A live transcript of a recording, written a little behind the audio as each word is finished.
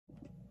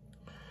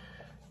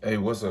Hey,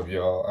 what's up,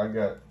 y'all? I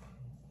got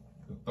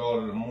the thought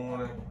of the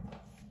morning.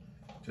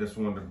 Just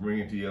wanted to bring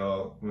it to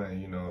y'all. Man,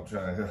 you know, I'm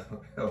trying to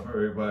help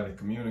everybody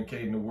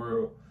communicate in the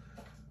world.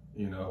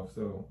 You know,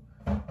 so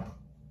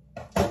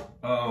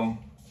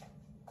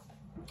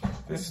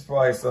this is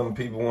probably something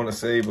people want to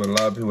say, but a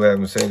lot of people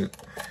haven't said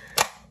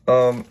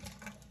it.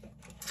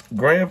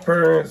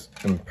 Grandparents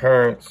and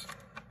parents,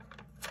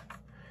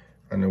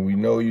 I know we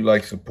know you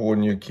like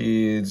supporting your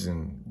kids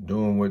and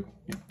doing what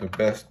the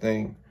best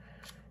thing,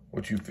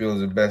 what you feel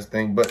is the best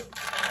thing, but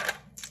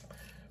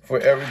for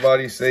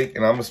everybody's sake,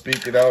 and I'm gonna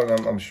speak it out,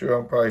 and I'm sure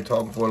I'm probably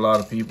talking for a lot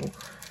of people,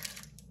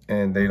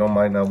 and they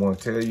might not want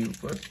to tell you,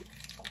 but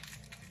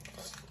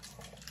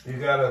you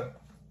gotta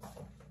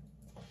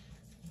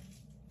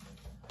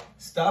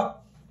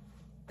stop.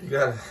 You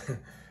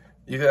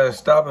gotta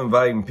stop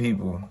inviting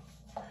people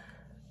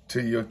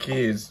to your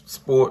kids'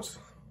 sports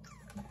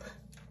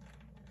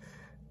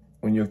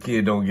when your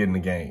kid don't get in the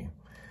game.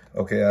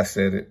 Okay, I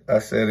said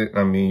it.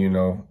 I mean, you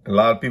know, a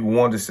lot of people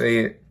want to say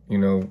it. You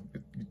know,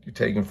 you're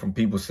taking from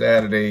people's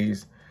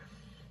Saturdays.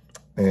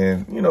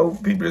 And, you know,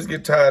 people just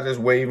get tired of just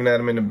waving at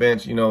him in the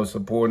bench, you know,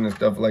 supporting and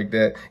stuff like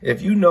that.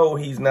 If you know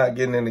he's not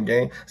getting in the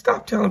game,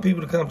 stop telling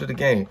people to come to the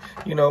game,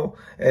 you know.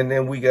 And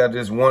then we got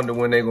this wonder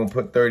when they're going to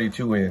put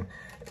 32 in.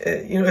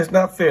 You know, it's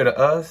not fair to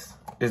us.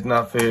 It's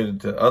not fair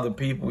to other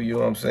people, you know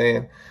what I'm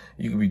saying?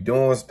 You could be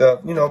doing stuff.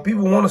 You know,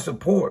 people want to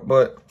support,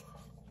 but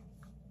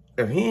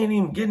if he ain't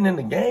even getting in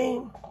the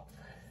game,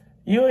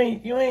 you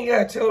ain't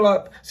got to tell a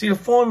lot. See, the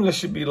formula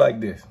should be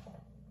like this.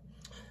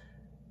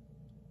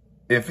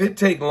 If it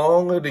take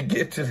longer to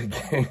get to the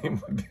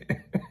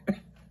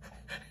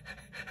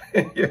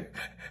game,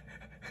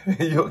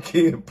 your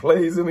kid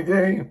plays in the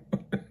game.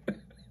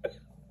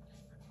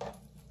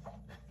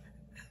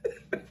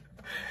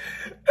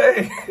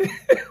 Hey,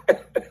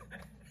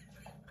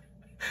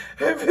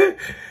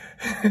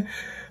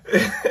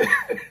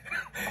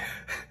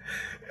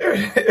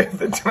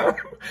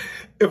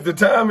 if the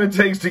time it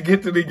takes to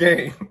get to the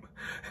game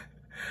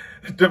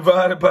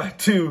divided by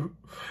 2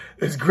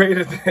 is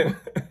greater than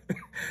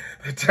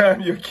the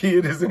time your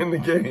kid is in the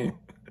game,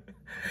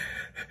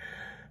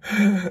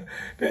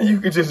 then you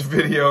could just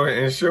video it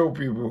and show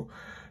people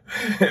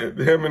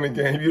him in the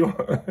game. You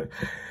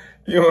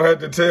don't have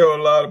to tell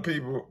a lot of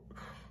people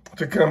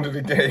to come to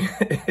the game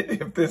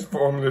if this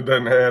formula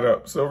doesn't add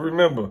up. So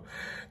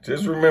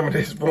just remember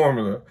this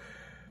formula.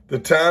 The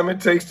time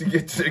it takes to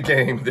get to the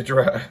game, the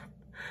drive,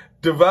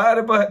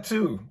 divided by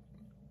 2.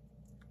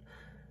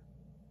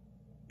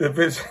 If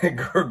it's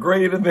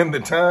greater than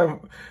the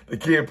time the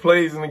kid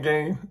plays in the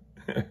game,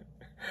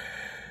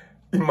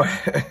 you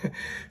might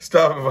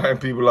stop inviting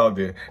people out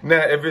there.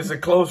 Now, if it's a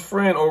close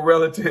friend or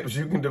relatives,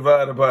 you can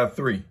divide it by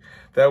 3.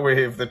 That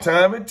way, if the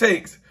time it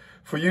takes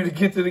for you to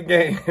get to the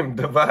game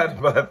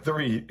divided by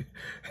 3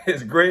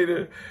 is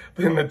greater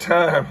than the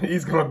time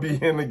he's going to be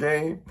in the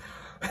game,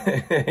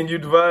 and you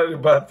divide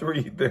it by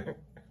 3, then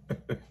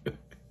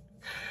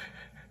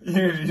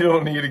you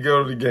don't need to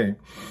go to the game.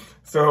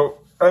 So,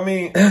 I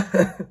mean,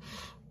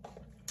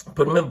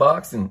 put him in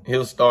boxing.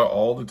 He'll start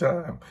all the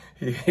time.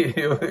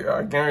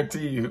 I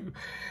guarantee you,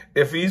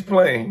 if he's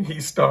playing,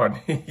 he's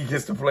starting. He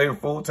gets to play the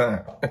full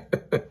time.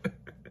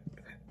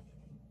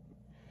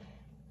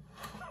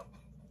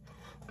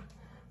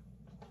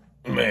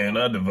 Man,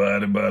 I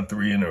divided by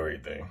 3 and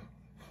everything.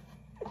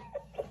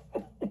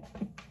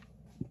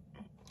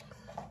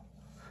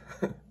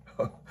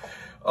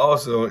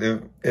 Also,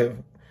 if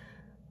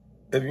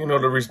you know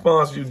the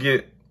response you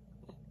get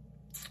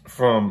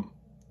from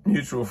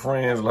mutual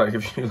friends, like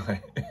if you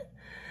like,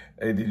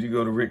 hey, did you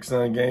go to Rick's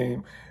son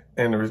game?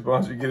 And the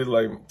response you get is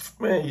like,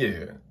 man,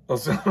 yeah, or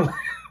something.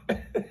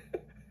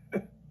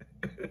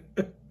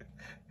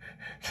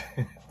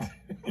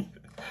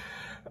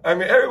 I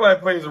mean,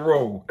 everybody plays a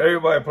role.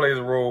 Everybody plays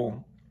a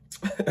role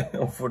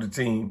for the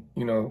team,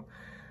 you know.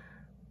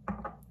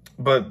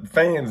 But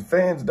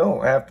fans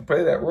don't have to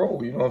play that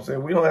role, you know what I'm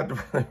saying? We don't have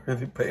to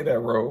really play that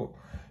role,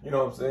 you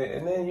know what I'm saying?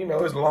 And then, you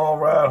know, it's a long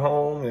ride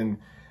home and,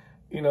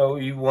 you know,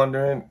 you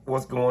wondering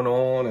what's going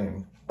on,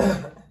 and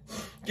it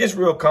gets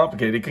real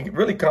complicated. It can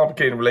really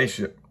complicate a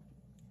relationship.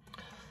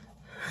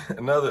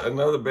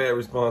 Another bad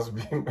response would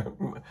be,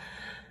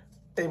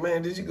 hey,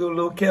 man, did you go to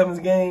little Kevin's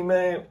game,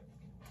 man?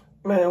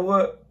 Man,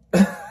 what?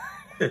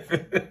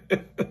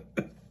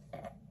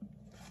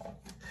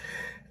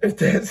 If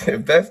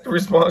that's the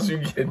response you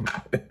get,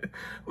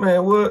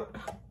 man, what?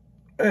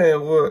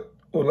 Man, what?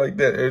 Or like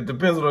that. It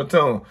depends on the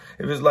tone.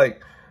 If it's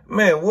like,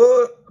 man,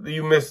 what?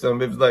 You miss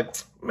something. If it's like,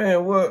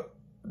 man, what?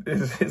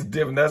 It's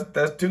different.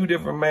 That's 2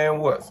 different man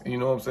whats. You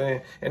know what I'm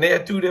saying? And they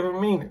have 2 different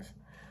meanings.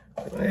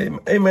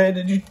 Hey man,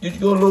 did you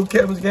go to little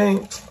Kevin's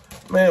game?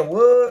 Man,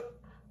 what?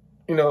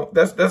 You know,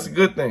 that's a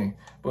good thing.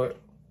 But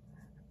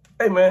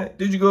hey man,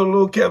 did you go to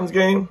little Kevin's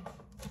game?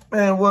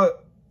 Man, what?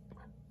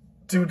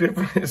 2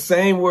 different,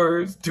 same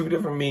words, 2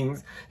 different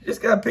meanings. You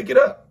just gotta pick it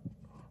up.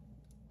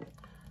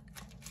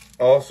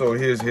 Also,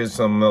 here's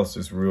something else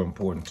that's real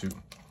important too.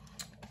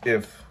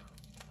 If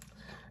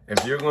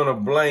you're gonna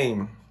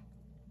blame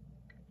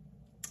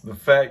the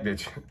fact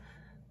that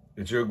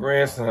that your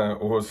grandson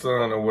or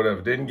son or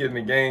whatever didn't get in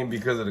the game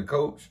because of the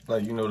coach,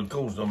 like, you know, the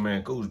coach, oh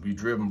man, coach be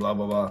driven, blah,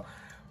 blah, blah.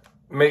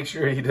 Make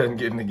sure he doesn't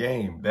get in the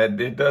game. That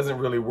it doesn't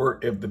really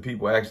work if the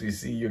people actually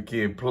see your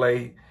kid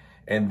play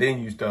and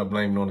then you start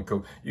blaming on the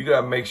coach. You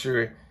got to make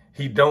sure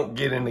he don't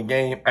get in the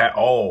game at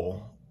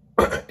all.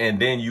 And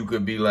then you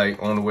could be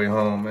like on the way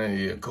home, man,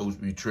 yeah, coach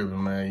be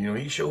tripping, man. You know,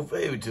 he showed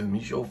favoritism.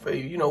 He showed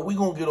favor. You know, we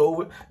going to get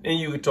over it. Then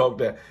you could talk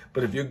that.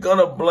 But if you're going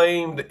to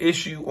blame the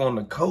issue on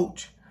the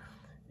coach,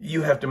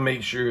 you have to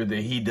make sure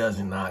that he does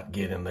not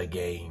get in the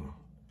game.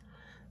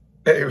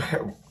 Hey,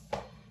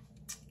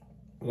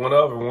 one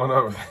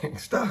other thing.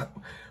 Stop.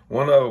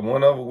 One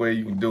other way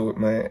you can do it,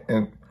 man.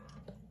 And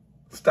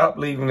stop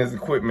leaving his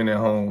equipment at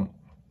home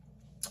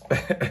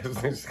as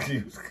an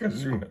excuse,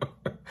 because you know,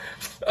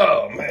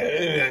 oh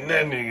man,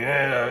 that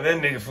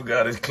nigga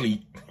forgot his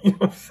cleat. You know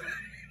what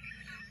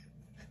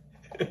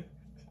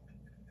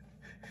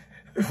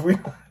I'm saying?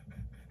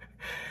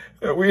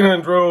 we done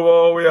drove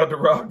all the way out to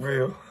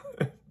Rockville,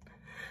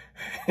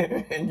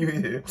 and you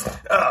hear,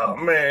 oh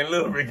man,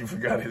 little Ricky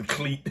forgot his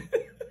cleat.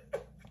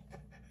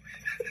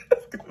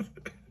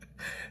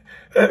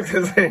 That's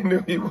because they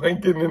knew he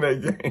wasn't getting in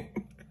that game.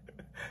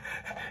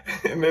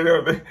 And they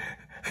don't.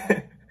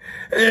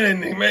 Hey, that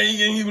nigga, man,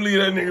 can you believe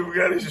that nigga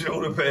forgot his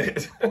shoulder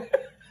pads?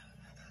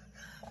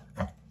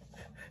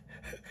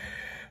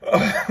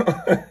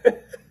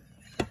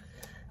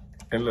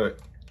 And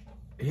look,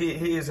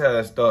 here's how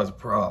it starts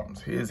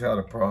problems. Here's how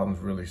the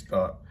problems really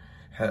start.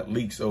 How it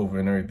leaks over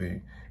and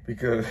everything.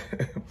 Because,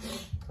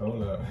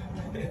 hold up.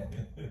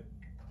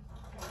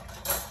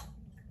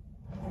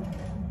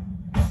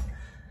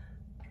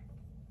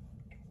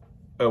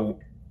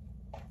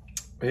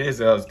 Here's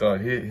how it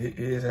starts.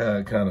 Here's how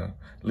it kind of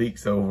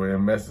leaks over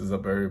and messes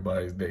up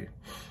everybody's day.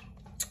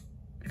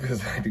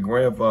 Because like the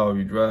grandfather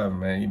be driving,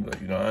 man, he be like,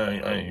 you know,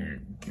 I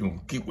ain't gonna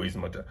keep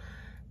wasting my time.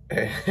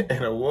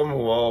 And a woman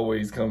will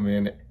always come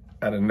in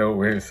out of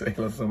nowhere and say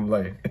something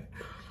like,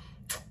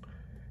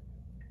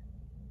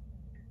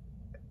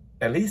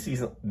 at least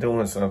he's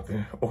doing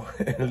something, or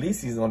at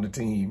least he's on the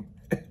team.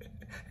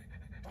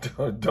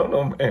 Don't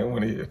know man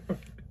when he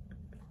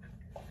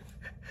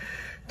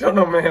don't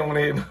know man when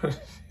he no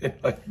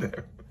shit like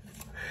that.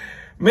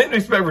 Men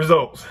expect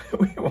results.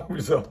 We want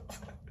results.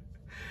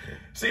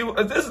 See,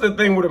 this is the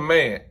thing with a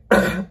man.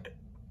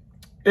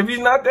 If he's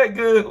not that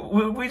good,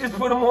 we just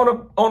put him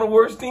on a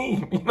worse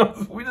team. You know,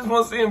 we just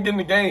want to see him get in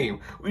the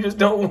game. We just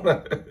don't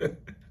want to.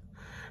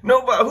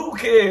 Nobody, who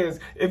cares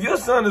if your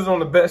son is on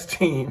the best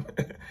team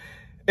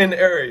in the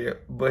area,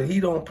 but he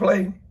don't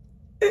play?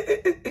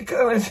 It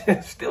kind of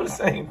still the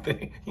same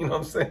thing. You know what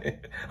I'm saying?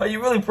 Are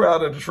you really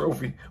proud of the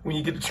trophy when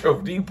you get the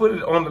trophy? Do you put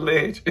it on the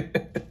ledge?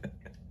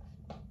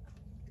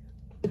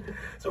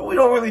 So we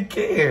don't really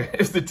care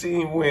if the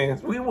team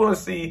wins. We want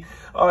to see,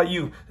 are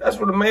you? That's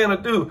what a man will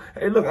do.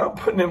 Hey, look, I'm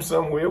putting him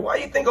somewhere. Why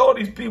you think all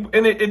these people,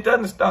 and it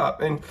doesn't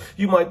stop. And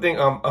you might think,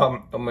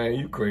 oh man,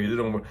 you crazy. It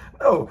don't work.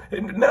 No,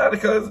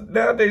 because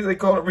nowadays they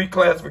call it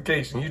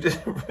reclassification. You just,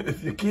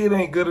 if your kid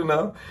ain't good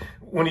enough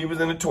when he was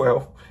in the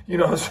 12th, you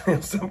know what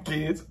I'm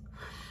saying?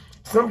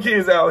 Some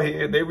kids out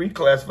here, they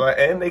reclassify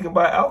and they can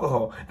buy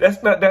alcohol.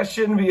 That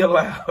shouldn't be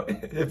allowed.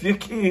 If your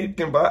kid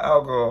can buy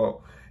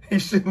alcohol, he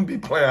shouldn't be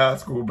playing high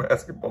school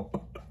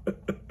basketball.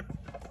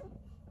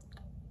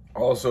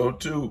 Also,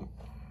 too,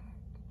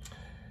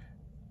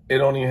 it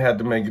don't even have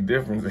to make a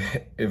difference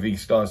if he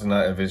starts or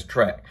not, if it's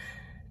track.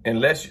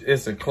 Unless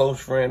it's a close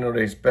friend or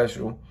they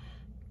special,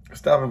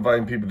 stop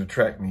inviting people to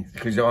track meets,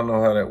 because y'all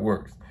know how that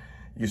works.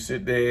 You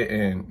sit there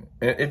and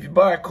if you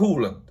buy a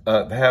cooler,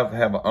 have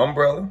an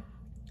umbrella,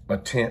 a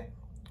tent,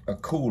 a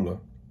cooler,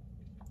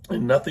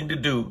 and nothing to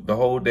do the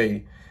whole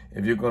day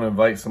if you're going to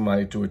invite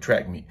somebody to a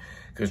track meet.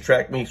 Because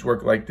track meets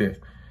work like this.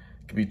 It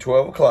could be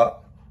 12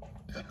 o'clock.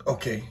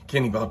 Okay,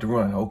 Kenny about to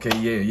run. Okay,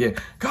 yeah.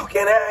 Go,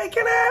 Kenny, ah!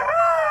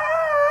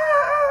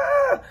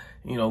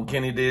 You know,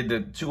 Kenny did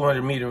the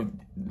 200 meter,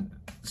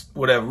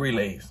 whatever,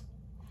 relays.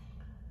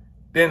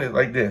 Then it's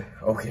like this.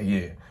 Okay,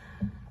 yeah.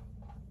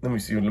 Let me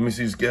see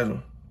the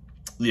schedule.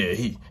 Yeah,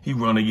 he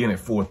run again at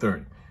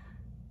 4:30.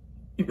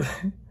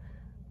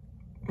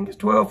 It's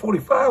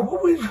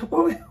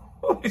 12:45.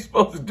 What we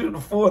supposed to do to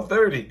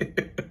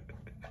 4:30?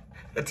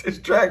 At this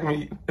track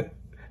meet,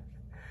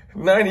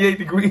 98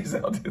 degrees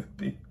out there.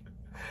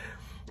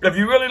 If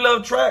you really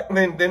love track,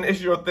 then it's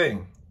your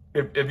thing.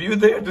 If you're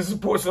there to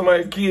support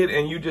somebody's kid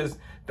and you just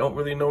don't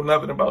really know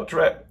nothing about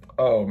track,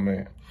 oh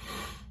man,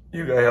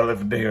 you got a hell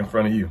of a day in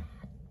front of you.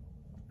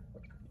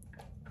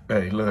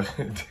 Hey, look,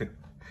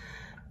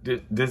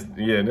 this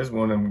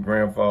one of them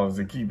grandfathers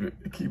that keep it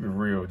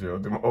real, Joe.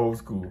 Them old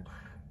school.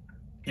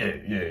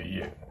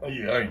 Yeah.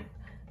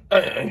 I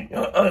ain't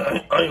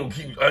gonna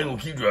keep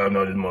driving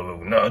out this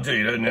motherfucker. Nah, I'll tell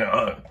you that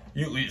now.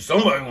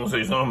 Somebody gonna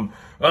say something.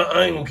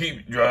 I ain't gonna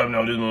keep driving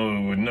out this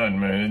motherfucker with nothing,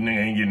 man. This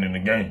nigga ain't getting in the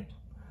game.